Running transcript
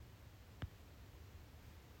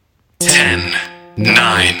10,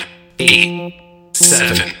 9, 8,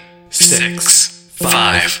 7, 6,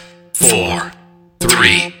 5, 4,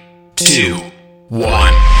 3, 2,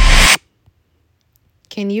 1.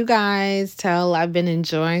 Can you guys tell I've been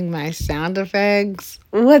enjoying my sound effects?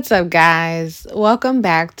 What's up, guys? Welcome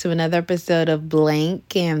back to another episode of Blank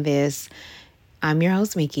Canvas. I'm your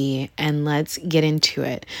host, Miki, and let's get into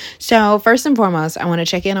it. So first and foremost, I want to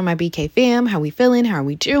check in on my BK fam. How we feeling? How are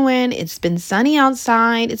we doing? It's been sunny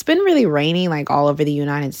outside. It's been really rainy, like all over the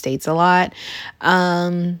United States a lot.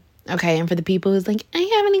 Okay, and for the people who's like, I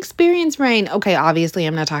haven't experienced rain. Okay, obviously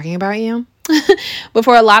I'm not talking about you. But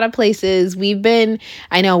for a lot of places, I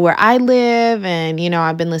know where I live, and,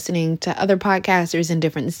 I've been listening to other podcasters in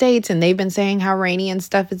different states, and they've been saying how rainy and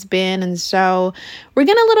stuff it's been. And so we're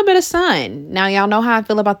getting a little bit of sun. Now, y'all know how I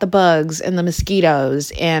feel about the bugs and the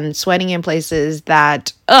mosquitoes and sweating in places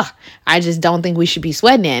that, I just don't think we should be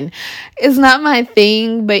sweating in. It's not my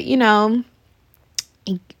thing, but,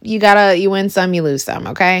 you win some, you lose some,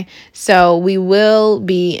 okay? So we will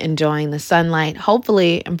be enjoying the sunlight,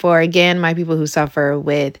 hopefully. And for, again, my people who suffer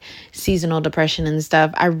with seasonal depression and stuff,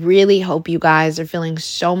 I really hope you guys are feeling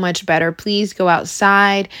so much better. Please go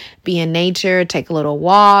outside, be in nature, take a little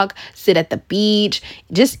walk, sit at the beach,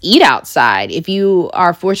 just eat outside. If you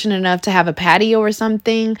are fortunate enough to have a patio or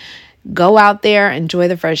something, go out there, enjoy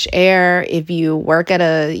the fresh air. If you work at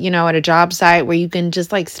a job site where you can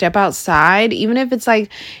just step outside, even if it's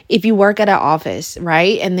if you work at an office,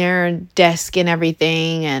 right? And their desk and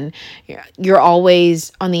everything, and you're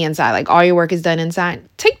always on the inside, all your work is done inside.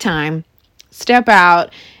 Take time, step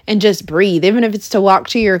out and just breathe. Even if it's to walk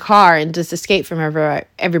to your car and just escape from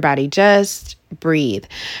everybody, just breathe.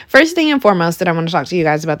 First thing and foremost that I want to talk to you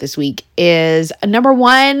guys about this week is number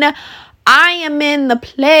one, I am in the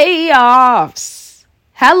playoffs.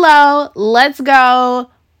 Hello, let's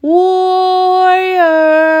go Warriors.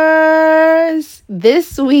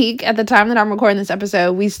 This week, at the time that I'm recording this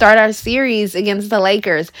episode, we start our series against the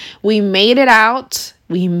Lakers. We made it out.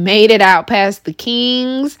 We made it out past the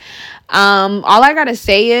Kings. All I gotta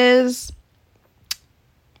say is,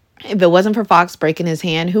 if it wasn't for Fox breaking his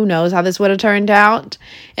hand, who knows how this would have turned out?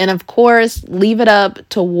 And of course, leave it up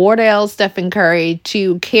to Wardell Stephen Curry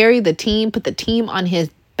to carry the team, put the team on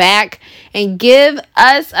his back, and give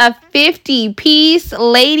us a 50-piece,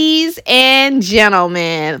 ladies and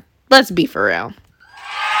gentlemen. Let's be for real.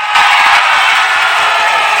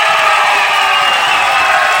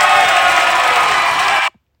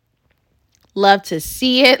 Love to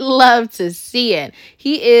see it. Love to see it.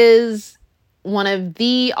 He is one of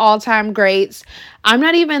the all-time greats. I'm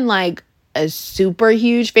not even a super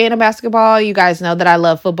huge fan of basketball. You guys know that I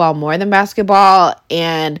love football more than basketball,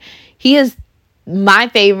 and he is my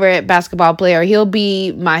favorite basketball player. He'll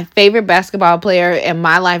be my favorite basketball player in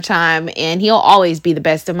my lifetime, and he'll always be the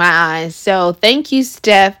best in my eyes. So thank you,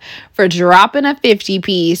 Steph, for dropping a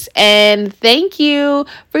 50-piece, and thank you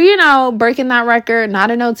for, breaking that record,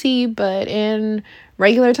 not in OT, but in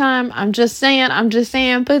regular time. I'm just saying,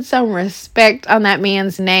 put some respect on that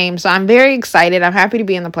man's name. So I'm very excited. I'm happy to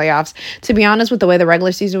be in the playoffs. To be honest, with the way the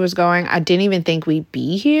regular season was going, I didn't even think we'd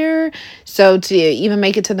be here. So to even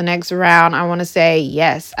make it to the next round, I want to say,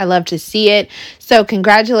 yes, I love to see it. So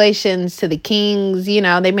congratulations to the Kings.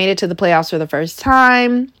 They made it to the playoffs for the first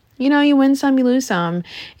time. You win some, you lose some.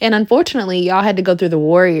 And unfortunately, y'all had to go through the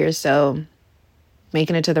Warriors. So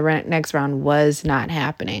making it to the next round was not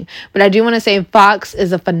happening. But I do want to say Fox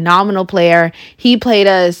is a phenomenal player. He played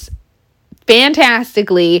us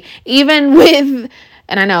fantastically, even with,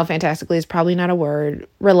 and I know fantastically is probably not a word,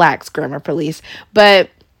 relax, grammar police, but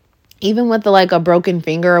even with a broken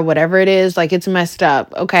finger or whatever it is, it's messed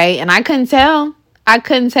up, okay? And I couldn't tell.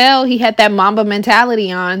 He had that Mamba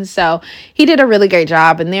mentality on. So he did a really great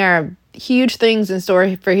job, and there are huge things in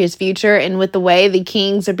store for his future. And with the way the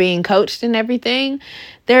Kings are being coached and everything,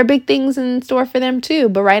 there are big things in store for them too.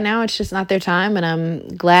 But right now it's just not their time, and I'm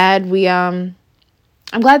glad they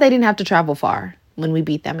didn't have to travel far when we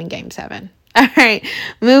beat them in Game 7. All right,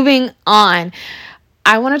 moving on.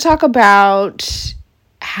 I want to talk about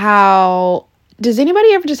how, does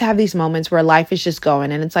anybody ever just have these moments where life is just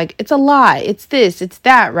going and it's it's a lot, it's this, it's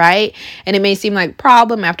that, right? And it may seem like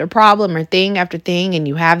problem after problem or thing after thing, and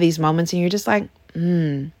you have these moments and you're just for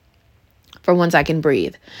once I can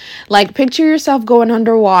breathe. Picture yourself going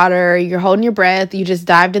underwater, you're holding your breath, you just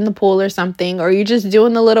dived in the pool or something, or you're just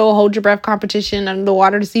doing the little hold your breath competition under the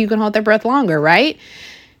water to see who can hold their breath longer, right?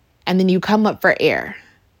 And then you come up for air.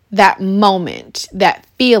 That moment, that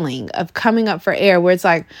feeling of coming up for air where it's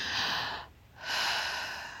I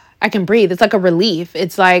can breathe. It's a relief.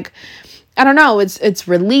 It's I don't know. It's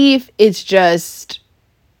relief. It's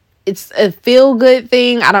it's a feel good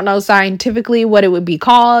thing. I don't know scientifically what it would be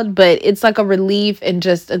called, but it's like a relief and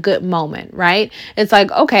just a good moment, right? It's like,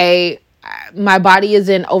 okay, my body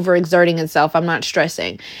isn't overexerting itself. I'm not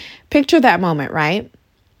stressing. Picture that moment, right?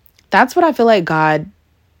 That's what I feel like God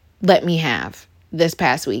let me have this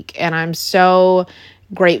past week. And I'm so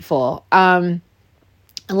grateful.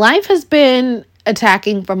 Life has been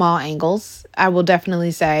attacking from all angles, I will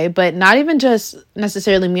definitely say, but not even just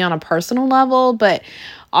necessarily me on a personal level, but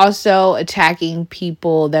also attacking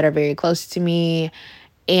people that are very close to me.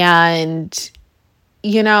 And,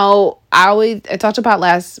 I talked about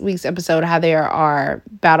last week's episode how there are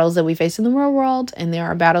battles that we face in the real world, and there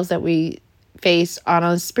are battles that we face on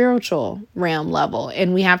a spiritual realm level,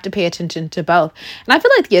 and we have to pay attention to both. And I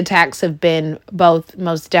feel like the attacks have been both,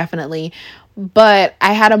 most definitely, but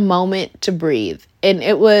I had a moment to breathe. And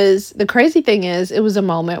the crazy thing is, it was a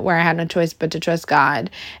moment where I had no choice but to trust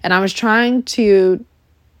God. And I was trying to,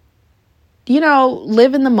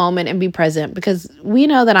 live in the moment and be present, because we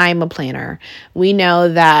know that I am a planner. We know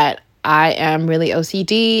that I am really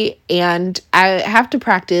OCD, and I have to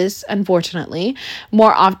practice, unfortunately,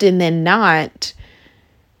 more often than not,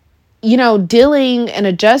 dealing and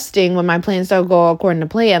adjusting when my plans don't go according to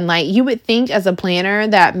plan. Like, you would think as a planner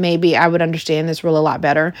that maybe I would understand this rule a lot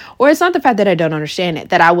better. Or it's not the fact that I don't understand it,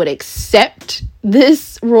 that I would accept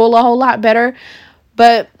this rule a whole lot better.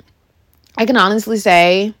 But I can honestly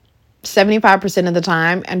say 75% of the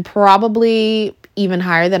time, and probably even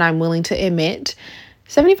higher than I'm willing to admit,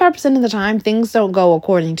 75% of the time, things don't go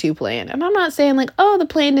according to plan. And I'm not saying like, oh, the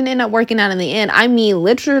plan didn't end up working out in the end. I mean,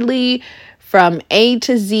 literally from A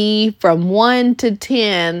to Z, from 1 to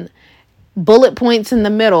 10, bullet points in the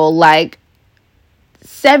middle, like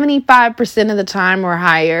 75% of the time or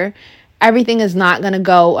higher, everything is not going to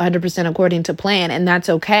go 100% according to plan, and that's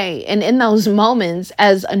okay. And in those moments,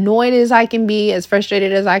 as annoyed as I can be, as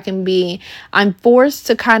frustrated as I can be, I'm forced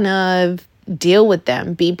to kind of deal with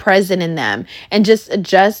them, be present in them, and just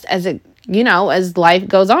adjust as life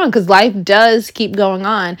goes on, because life does keep going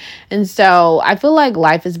on. And so I feel like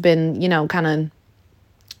life has been, kind of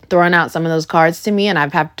throwing out some of those cards to me, and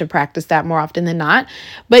I've had to practice that more often than not.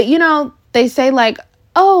 But, they say like,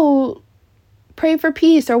 oh, pray for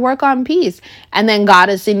peace or work on peace. And then God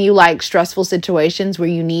is in you like stressful situations where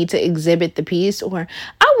you need to exhibit the peace, or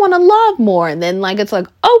I want to love more. And then like, it's like,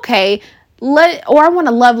 okay, or I want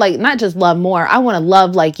to love, like, not just love more, I want to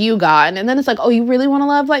love like you, God. And then it's like, oh, you really want to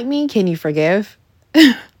love like me? Can you forgive?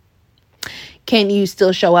 Can you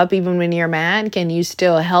still show up even when you're mad? Can you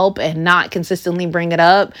still help and not consistently bring it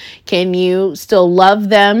up? Can you still love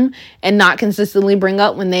them and not consistently bring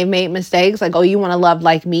up when they've made mistakes? Like, oh, you want to love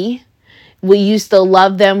like me? Will you still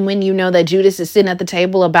love them when you know that Judas is sitting at the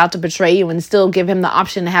table about to betray you, and still give him the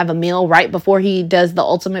option to have a meal right before he does the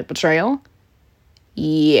ultimate betrayal?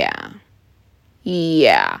 Yeah.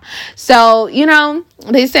 So,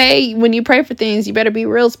 they say when you pray for things, you better be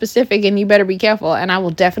real specific and you better be careful. And I will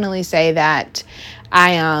definitely say that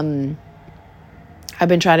I've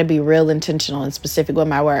been trying to be real intentional and specific with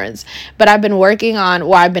my words. But I've been working on,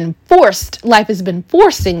 life has been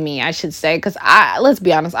forcing me, I should say, because let's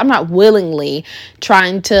be honest, I'm not willingly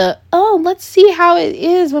trying to, let's see how it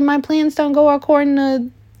is when my plans don't go according to,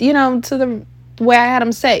 to the way I had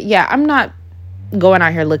them set. Yeah, I'm not going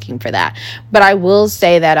out here looking for that. But I will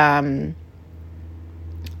say that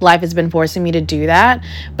life has been forcing me to do that.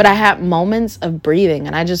 But I had moments of breathing,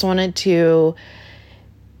 and I just wanted to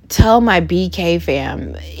tell my BK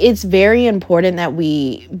fam, it's very important that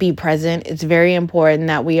we be present. It's very important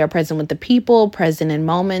that we are present with the people, present in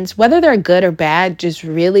moments, whether they're good or bad, just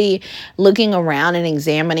really looking around and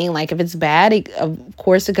examining. Like, if it's bad, of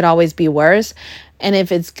course it could always be worse. And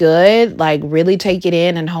if it's good, like, really take it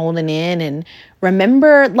in and hold it in, and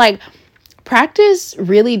remember, like, practice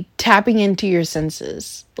really tapping into your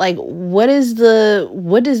senses. Like, what does the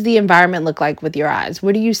environment look like with your eyes?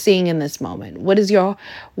 What are you seeing in this moment? What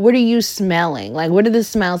are you smelling? Like, what are the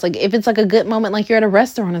smells? Like, if it's like a good moment, like you're at a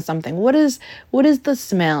restaurant or something, what is the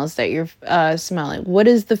smells that you're smelling? What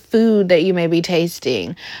is the food that you may be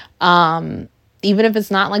tasting? Even if it's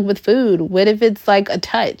not like with food, what if it's like a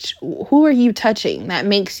touch? Who are you touching that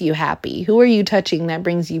makes you happy? Who are you touching that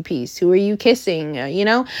brings you peace? Who are you kissing?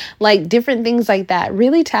 Like different things like that.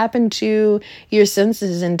 Really tap into your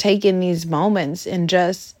senses and take in these moments and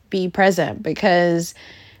just be present, because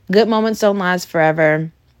good moments don't last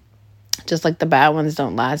forever, just like the bad ones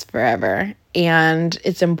don't last forever. And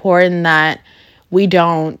it's important that we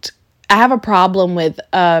don't. I have a problem with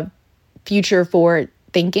future forward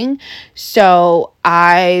thinking. So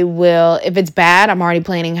I will, if it's bad, I'm already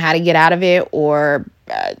planning how to get out of it, or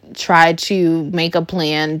try to make a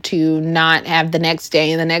plan to not have the next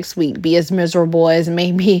day and the next week be as miserable as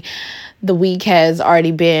maybe the week has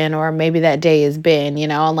already been, or maybe that day has been,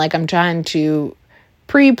 and like I'm trying to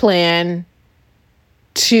pre-plan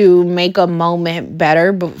to make a moment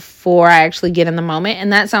better before I actually get in the moment.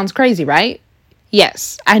 And that sounds crazy, right?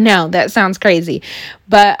 Yes, I know that sounds crazy,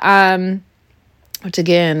 but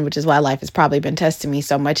which is why life has probably been testing me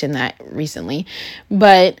so much in that recently.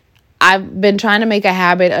 But I've been trying to make a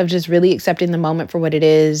habit of just really accepting the moment for what it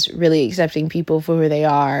is, really accepting people for who they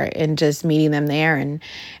are, and just meeting them there and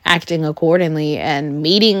acting accordingly. And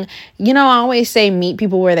meeting, I always say meet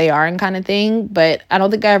people where they are and kind of thing, but I don't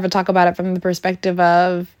think I ever talk about it from the perspective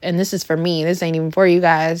of, and this is for me, this ain't even for you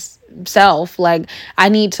guys, self. Like, I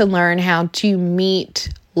need to learn how to meet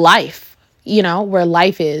life, where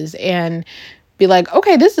life is, and be like,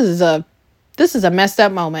 okay, this is a messed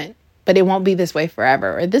up moment, but it won't be this way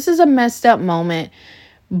forever. Or this is a messed up moment,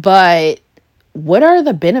 but what are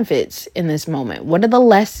the benefits in this moment? What are the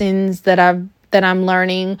lessons that I'm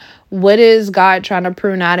learning? What is God trying to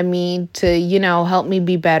prune out of me to, help me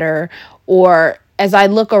be better? Or as I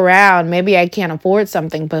look around, maybe I can't afford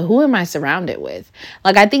something, but who am I surrounded with?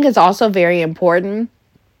 Like, I think it's also very important.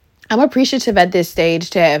 I'm appreciative at this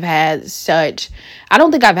stage to have had I don't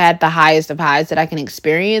think I've had the highest of highs that I can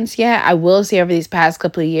experience yet. I will say over these past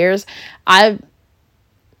couple of years, life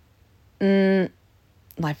and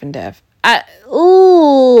death. Life and death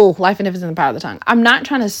is in the power of the tongue. I'm not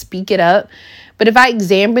trying to speak it up, but if I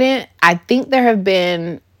examine it, I think there have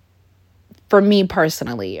been, for me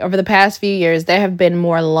personally, over the past few years, there have been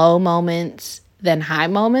more low moments than high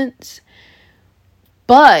moments.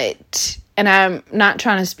 But, and I'm not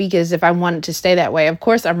trying to speak as if I want it to stay that way. Of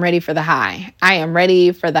course, I'm ready for the high. I am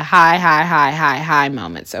ready for the high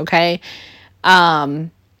moments, okay? I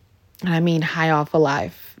mean high off of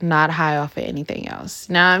life, not high off of anything else.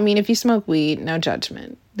 Now, I mean, if you smoke weed, no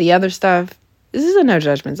judgment. The other stuff, this is a no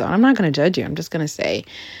judgment zone. I'm not going to judge you. I'm just going to say,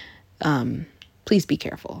 please be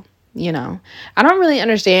careful. I don't really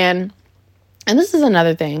understand. And this is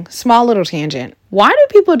another thing, small little tangent. Why do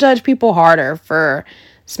people judge people harder for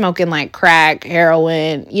smoking like crack,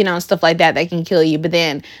 heroin, stuff like that can kill you, but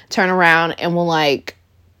then turn around and will like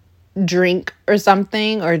drink or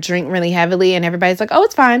something, or drink really heavily, and everybody's like, oh,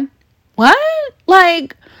 it's fine. What?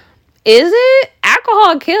 Like, is it?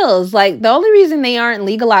 Alcohol kills. Like, the only reason they aren't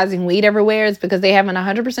legalizing weed everywhere is because they haven't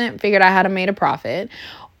 100% figured out how to make a profit.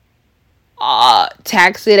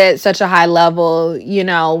 Tax it at such a high level,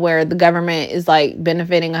 where the government is like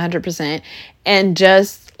benefiting 100%, and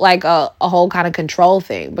just like a whole kind of control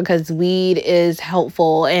thing, because weed is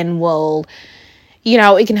helpful and will,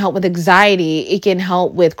 it can help with anxiety. It can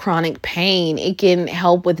help with chronic pain. It can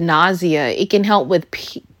help with nausea. It can help with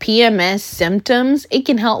PMS symptoms. It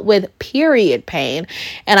can help with period pain.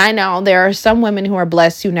 And I know there are some women who are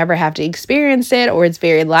blessed who never have to experience it, or it's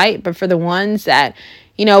very light, but for the ones that,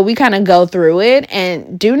 we kind of go through it,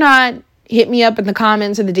 and do not hit me up in the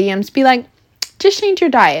comments or the DMs. Be like, just change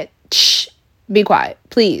your diet. Shh, be quiet.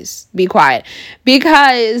 Please be quiet.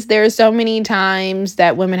 Because there are so many times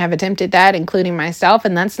that women have attempted that, including myself,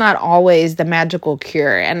 and that's not always the magical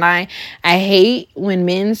cure. And I hate when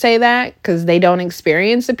men say that, because they don't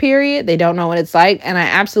experience a period. They don't know what it's like. And I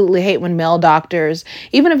absolutely hate when male doctors,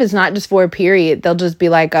 even if it's not just for a period, they'll just be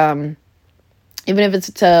like, even if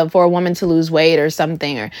it's for a woman to lose weight or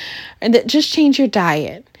something, or just change your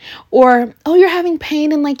diet. Or, oh, you're having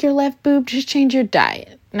pain in like your left boob, just change your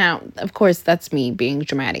diet. Now, of course, that's me being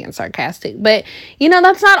dramatic and sarcastic, but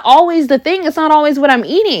that's not always the thing. It's not always what I'm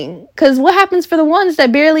eating, because what happens for the ones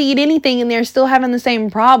that barely eat anything and they're still having the same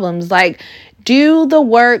problems? Like, do the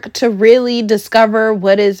work to really discover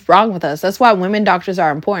what is wrong with us. That's why women doctors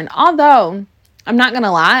are important. Although, I'm not going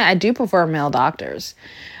to lie, I do prefer male doctors.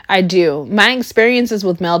 I do. My experiences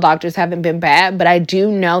with male doctors haven't been bad, but I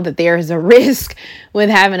do know that there is a risk with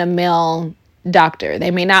having a male doctor.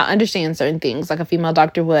 They may not understand certain things like a female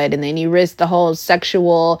doctor would, and then you risk the whole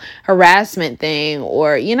sexual harassment thing,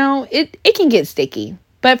 or, it can get sticky.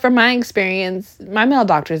 But from my experience, my male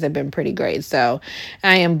doctors have been pretty great, so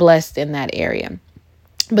I am blessed in that area.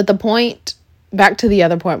 But the point, back to the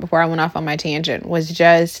other point before I went off on my tangent, was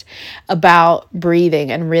just about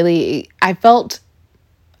breathing. And really, I felt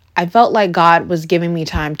like God was giving me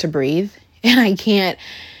time to breathe. And I can't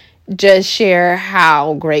just share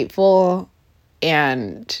how grateful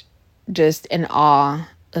and just in awe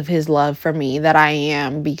of his love for me that I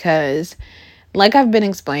am, because like I've been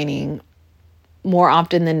explaining, more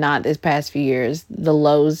often than not this past few years, the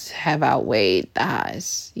lows have outweighed the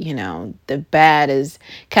highs. You know, the bad is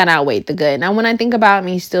kind of outweighed the good. Now, when I think about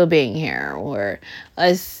me still being here, or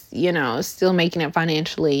us, you know, still making it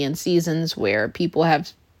financially in seasons where people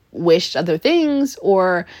have wished other things,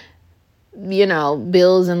 or, you know,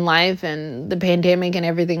 bills in life and the pandemic and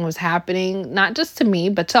everything was happening, not just to me,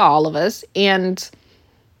 but to all of us. And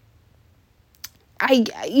I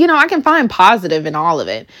can find positive in all of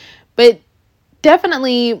it, but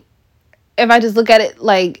definitely, if I just look at it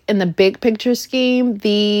like in the big picture scheme,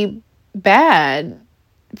 the bad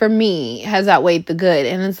for me has outweighed the good.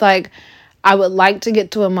 And it's like, I would like to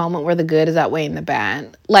get to a moment where the good is outweighing the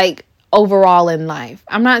bad, like overall in life.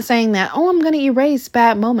 I'm not saying that, oh, I'm going to erase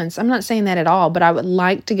bad moments. I'm not saying that at all, but I would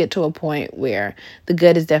like to get to a point where the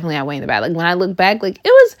good is definitely outweighing the bad. Like when I look back, like it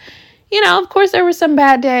was, you know, of course there were some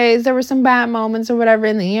bad days, there were some bad moments or whatever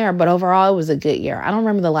in the year, but overall it was a good year. I don't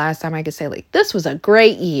remember the last time I could say like, this was a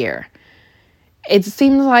great year. It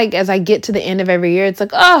seems like as I get to the end of every year, it's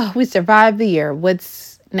like, oh, we survived the year.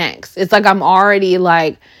 What's next? It's like I'm already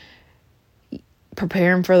like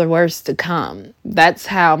preparing for the worst to come. That's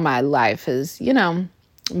how my life has, you know,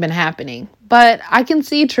 been happening. But I can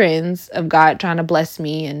see trends of God trying to bless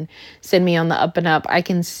me and send me on the up and up. I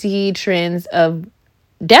can see trends of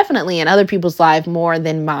definitely in other people's life more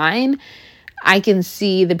than mine. I can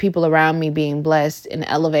see the people around me being blessed and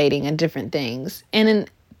elevating in different things. And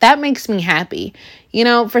that makes me happy. You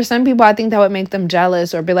know, for some people, I think that would make them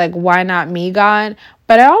jealous or be like, why not me, God?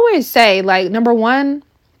 But I always say, like, number one,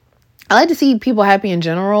 I like to see people happy in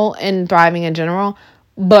general and thriving in general.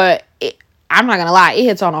 But I'm not going to lie, it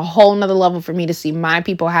hits on a whole nother level for me to see my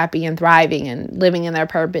people happy and thriving and living in their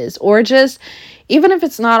purpose. Or just, even if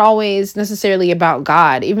it's not always necessarily about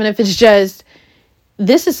God, even if it's just,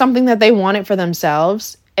 this is something that they wanted for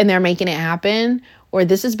themselves and they're making it happen. Or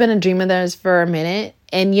this has been a dream of theirs for a minute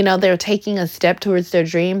and, you know, they're taking a step towards their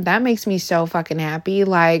dream. That makes me so fucking happy.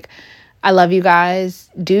 Like, I love you guys.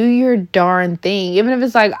 Do your darn thing. Even if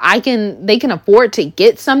it's like, they can afford to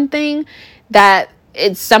get something that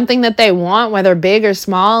it's something that they want, whether big or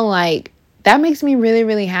small, like that makes me really,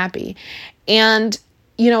 really happy. And,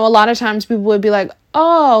 you know, a lot of times people would be like,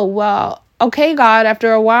 oh, well, okay, God,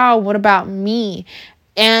 after a while, what about me?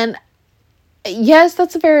 And yes,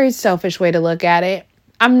 that's a very selfish way to look at it.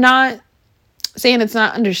 I'm not saying it's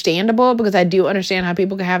not understandable because I do understand how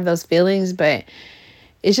people can have those feelings, but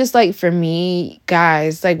it's just like for me,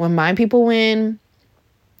 guys, like when my people win,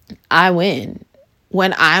 I win.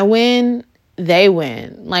 When I win, they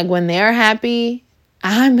win. Like when they're happy,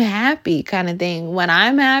 I'm happy kind of thing. When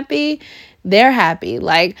I'm happy, they're happy.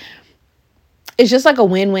 Like it's just like a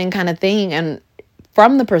win-win kind of thing. And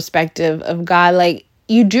from the perspective of God, like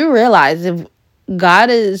you do realize if God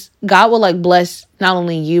will like bless not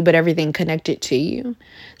only you, but everything connected to you.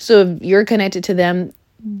 So if you're connected to them,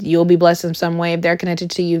 you'll be blessed in some way. If they're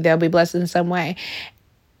connected to you, they'll be blessed in some way.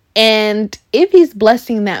 And if he's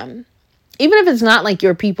blessing them, even if it's not like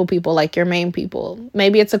your people, like your main people,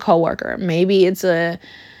 maybe it's a coworker, maybe it's a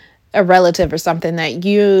relative or something that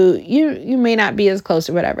you may not be as close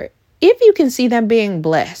or whatever. If you can see them being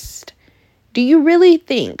blessed, do you really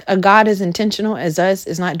think a God as intentional as us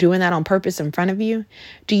is not doing that on purpose in front of you?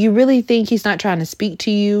 Do you really think he's not trying to speak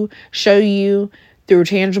to you, show you through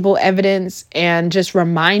tangible evidence and just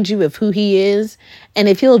remind you of who he is? And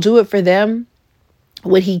if he'll do it for them,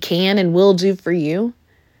 what he can and will do for you?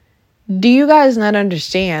 Do you guys not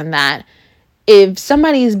understand that if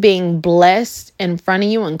somebody is being blessed in front of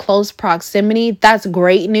you in close proximity, that's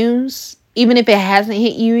great news? Even if it hasn't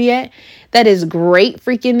hit you yet, that is great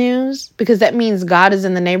freaking news because that means God is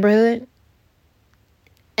in the neighborhood.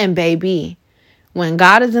 And baby, when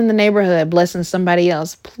God is in the neighborhood blessing somebody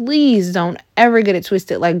else, please don't ever get it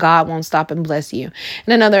twisted like God won't stop and bless you.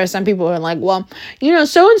 And I know there are some people who are like, well, you know,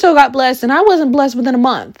 so-and-so got blessed and I wasn't blessed within a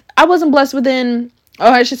month. I wasn't blessed within, or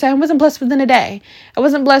I should say I wasn't blessed within a day. I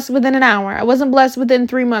wasn't blessed within an hour. I wasn't blessed within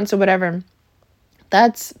 3 months or whatever.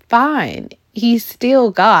 That's fine. He's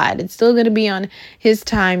still God. It's still going to be on his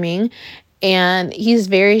timing. And he's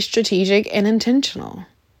very strategic and intentional.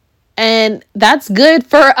 And that's good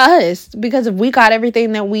for us because if we got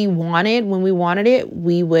everything that we wanted when we wanted it,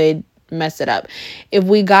 we would mess it up. If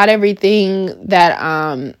we got everything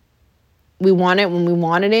that we wanted when we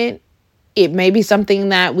wanted it, it may be something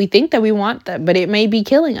that we think that we want, but it may be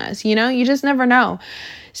killing us. You know, you just never know.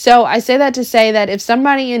 So I say that to say that if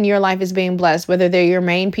somebody in your life is being blessed, whether they're your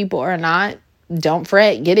main people or not, don't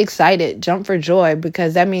fret, get excited, jump for joy,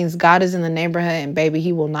 because that means God is in the neighborhood and baby,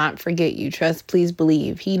 he will not forget you. Trust, please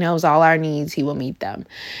believe. He knows all our needs. He will meet them.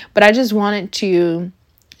 But I just wanted to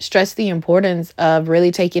stress the importance of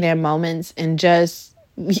really taking in moments and just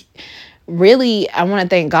really, I want to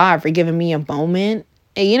thank God for giving me a moment.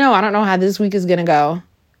 And I don't know how this week is going to go,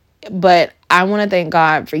 but I want to thank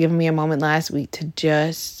God for giving me a moment last week to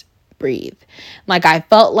just breathe. Like, I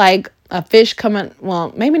felt like a fish coming,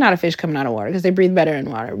 well, maybe not a fish coming out of water because they breathe better in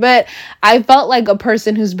water, but I felt like a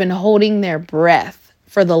person who's been holding their breath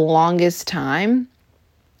for the longest time,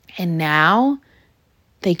 and now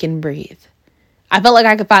they can breathe. I felt like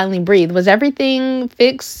I could finally breathe. Was everything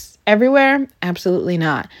fixed everywhere? Absolutely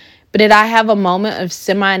not. But did I have a moment of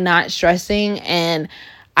semi not stressing, and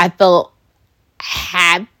I felt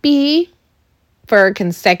happy for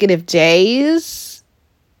consecutive days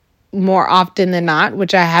more often than not,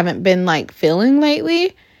 which I haven't been like feeling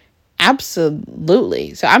lately?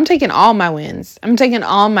 Absolutely. So I'm taking all my wins. I'm taking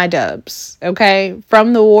all my dubs, okay?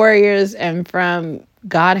 From the Warriors and from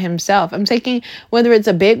God himself. I'm taking, whether it's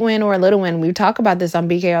a big win or a little win, we talk about this on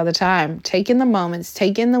BK all the time, taking the moments,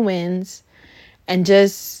 taking the wins, and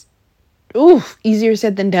just, easier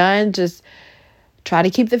said than done. Just try to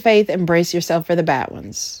keep the faith and brace yourself for the bad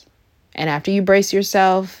ones. And after you brace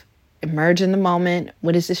yourself, emerge in the moment.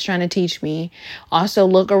 What is this trying to teach me? Also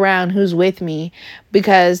look around who's with me,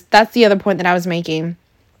 because that's the other point that I was making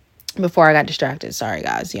before I got distracted. Sorry,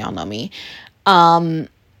 guys. Y'all know me. I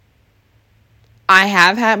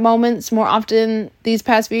have had moments more often these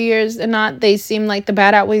past few years than not. They seem like the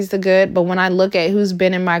bad outweighs the good. But when I look at who's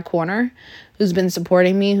been in my corner, who's been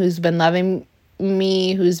supporting me, who's been loving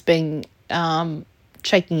me, who's been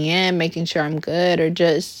checking in, making sure I'm good, or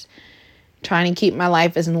just trying to keep my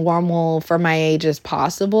life as normal for my age as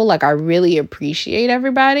possible. Like, I really appreciate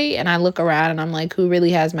everybody. And I look around and I'm like, who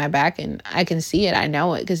really has my back? And I can see it. I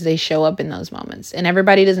know it because they show up in those moments. And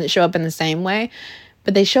everybody doesn't show up in the same way,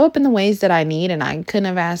 but they show up in the ways that I need. And I couldn't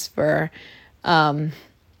have asked for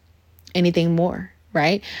anything more,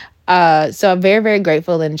 right? So I'm very, very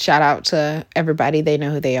grateful, and shout out to everybody. They know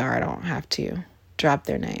who they are. I don't have to drop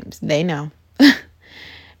their names. They know.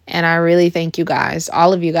 And I really thank you guys,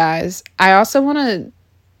 all of you guys. I also want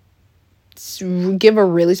to give a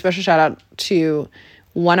really special shout out to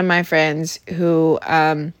one of my friends who,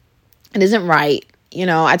 it isn't right.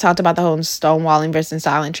 I talked about the whole stonewalling versus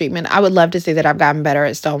silent treatment. I would love to say that I've gotten better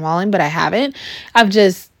at stonewalling, but I haven't. I've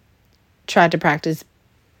just tried to practice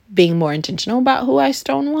being more intentional about who I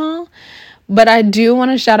stonewall. But I do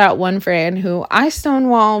want to shout out one friend who I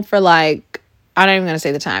stonewall for I'm not even going to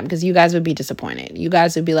say the time because you guys would be disappointed. You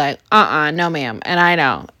guys would be like, no, ma'am. And I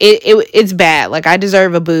know it's bad. Like, I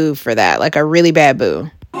deserve a boo for that. Like, a really bad boo.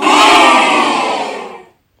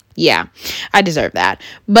 Yeah, I deserve that.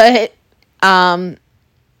 But for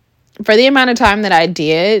the amount of time that I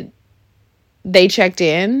did, they checked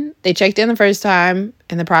in. They checked in the first time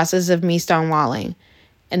in the process of me stonewalling.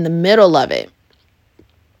 In the middle of it,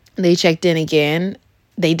 they checked in again.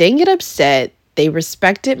 They didn't get upset. They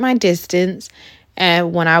respected my distance.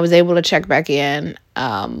 And when I was able to check back in,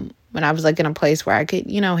 when I was in a place where I could,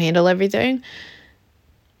 handle everything,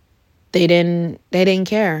 they didn't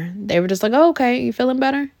care. They were just like, oh, okay, you feeling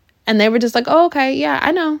better? And they were just like, oh, okay, yeah,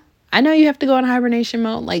 I know you have to go in hibernation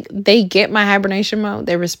mode. Like, they get my hibernation mode.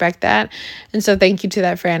 They respect that. And so thank you to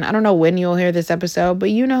that friend. I don't know when you'll hear this episode, but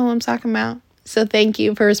you know who I'm talking about. So thank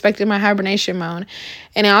you for respecting my hibernation mode.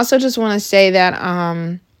 And I also just want to say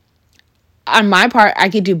that, on my part, I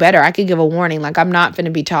could do better. I could give a warning. Like, I'm not going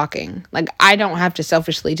to be talking. Like, I don't have to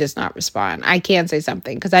selfishly just not respond. I can say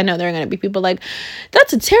something because I know there are going to be people like,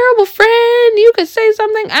 that's a terrible friend. You could say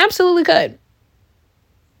something. I absolutely could.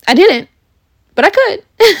 I didn't, but I could.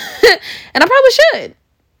 And I probably should,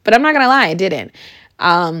 but I'm not going to lie. I didn't.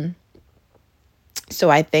 So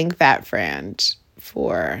I thank that friend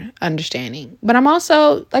for understanding. But I'm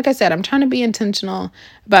also, like I said, I'm trying to be intentional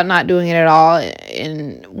about not doing it at all,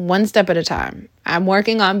 in one step at a time. I'm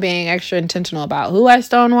working on being extra intentional about who I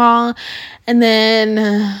stonewall, and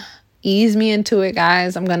then ease me into it,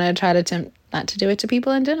 guys. I'm going to try to attempt not to do it to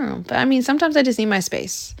people in general. But I mean, sometimes I just need my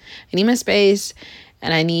space. I need my space,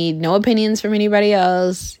 and I need no opinions from anybody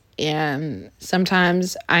else. And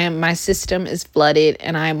sometimes my system is flooded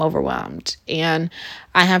and I am overwhelmed, and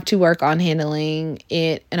I have to work on handling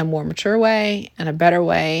it in a more mature way and a better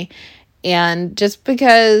way. And just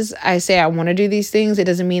because I say I want to do these things, it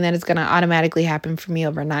doesn't mean that it's going to automatically happen for me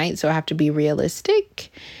overnight. So I have to be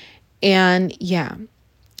realistic. And yeah,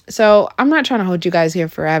 so I'm not trying to hold you guys here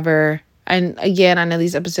forever. And again, I know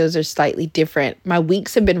these episodes are slightly different. My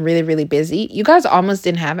weeks have been really, really busy. You guys almost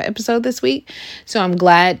didn't have an episode this week, so I'm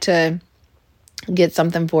glad to get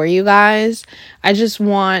something for you guys. I just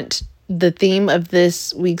want the theme of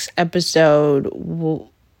this week's episode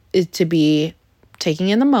is to be taking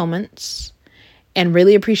in the moments and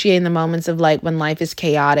really appreciating the moments of like when life is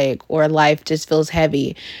chaotic or life just feels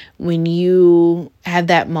heavy. When you have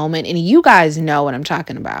that moment, and you guys know what I'm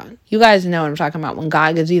talking about. You guys know what I'm talking about when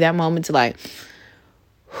God gives you that moment to like,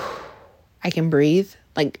 I can breathe.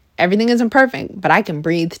 Like everything isn't perfect, but I can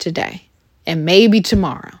breathe today and maybe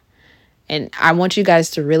tomorrow. And I want you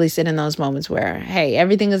guys to really sit in those moments where, hey,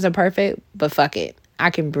 everything isn't perfect, but fuck it. I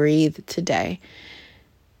can breathe today.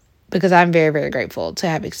 Because I'm very, very grateful to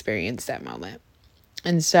have experienced that moment.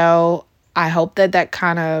 And so I hope that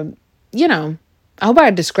kind of, I hope I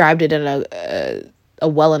described it in a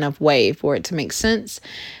well enough way for it to make sense.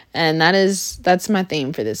 And that's my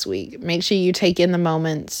theme for this week. Make sure you take in the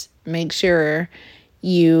moments. Make sure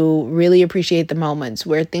you really appreciate the moments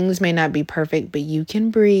where things may not be perfect, but you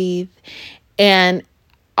can breathe. And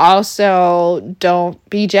also, don't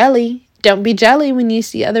be jelly. Don't be jelly when you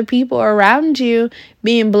see other people around you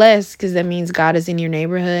being blessed, because that means God is in your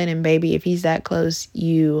neighborhood. And baby, if he's that close,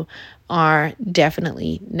 you are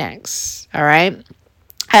definitely next. All right.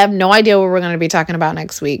 I have no idea what we're going to be talking about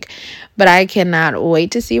next week, but I cannot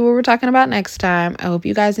wait to see what we're talking about next time. I hope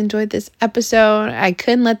you guys enjoyed this episode. I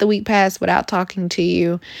couldn't let the week pass without talking to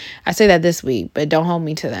you. I say that this week, but don't hold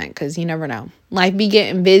me to that because you never know. Life be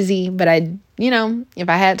getting busy, but if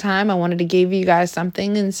I had time, I wanted to give you guys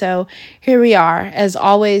something. And so here we are. As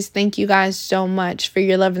always, thank you guys so much for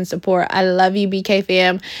your love and support. I love you, BK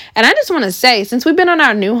fam. And I just want to say, since we've been on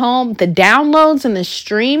our new home, the downloads and the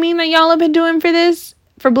streaming that y'all have been doing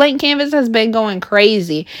for Blank Canvas has been going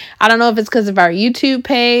crazy. I don't know if it's because of our YouTube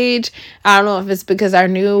page. I don't know if it's because our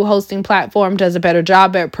new hosting platform does a better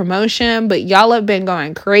job at promotion, but y'all have been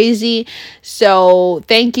going crazy. So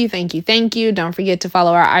thank you, thank you, thank you. Don't forget to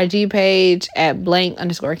follow our IG page at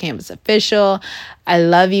 @blank_canvas official. I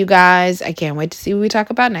love you guys. I can't wait to see what we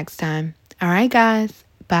talk about next time. All right, guys.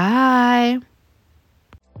 Bye.